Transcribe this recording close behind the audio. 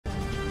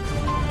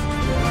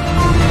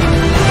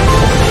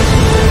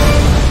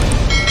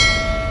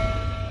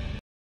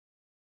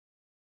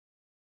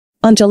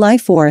On July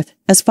 4,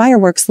 as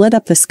fireworks lit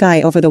up the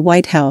sky over the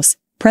White House,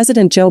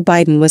 President Joe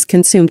Biden was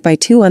consumed by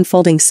two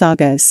unfolding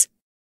sagas.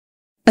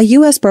 A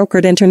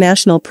U.S.-brokered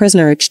international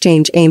prisoner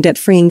exchange aimed at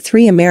freeing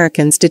 3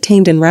 Americans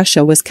detained in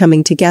Russia was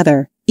coming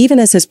together, even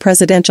as his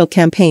presidential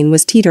campaign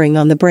was teetering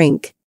on the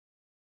brink.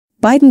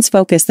 Biden's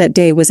focus that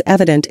day was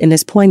evident in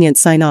his poignant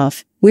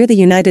sign-off, "We're the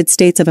United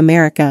States of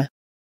America."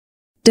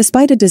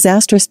 Despite a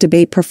disastrous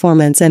debate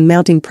performance and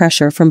mounting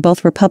pressure from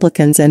both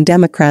Republicans and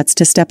Democrats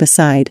to step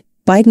aside,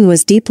 Biden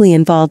was deeply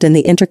involved in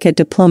the intricate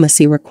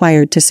diplomacy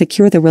required to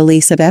secure the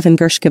release of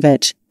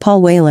Gershkovich,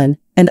 Paul Whelan,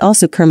 and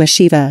also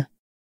Kurmasheva.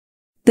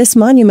 This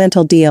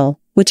monumental deal,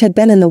 which had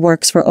been in the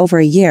works for over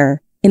a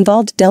year,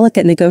 involved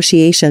delicate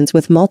negotiations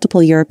with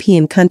multiple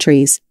European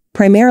countries,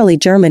 primarily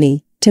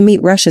Germany, to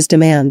meet Russia's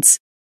demands.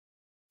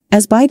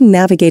 As Biden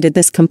navigated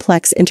this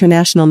complex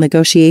international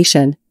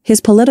negotiation, his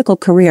political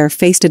career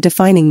faced a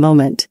defining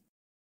moment.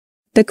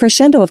 The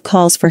crescendo of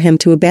calls for him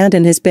to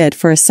abandon his bid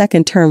for a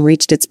second term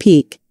reached its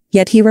peak,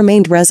 yet he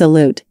remained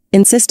resolute,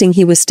 insisting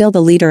he was still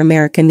the leader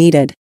America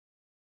needed.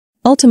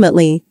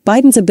 Ultimately,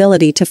 Biden's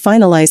ability to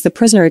finalize the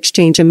prisoner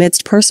exchange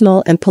amidst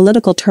personal and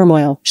political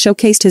turmoil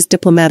showcased his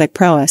diplomatic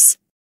prowess.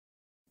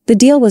 The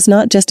deal was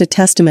not just a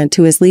testament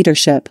to his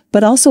leadership,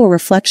 but also a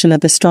reflection of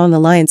the strong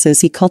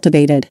alliances he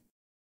cultivated.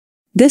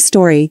 This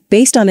story,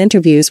 based on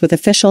interviews with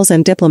officials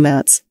and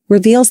diplomats,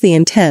 reveals the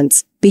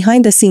intense,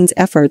 behind-the-scenes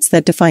efforts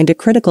that defined a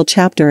critical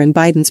chapter in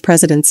Biden's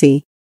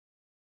presidency.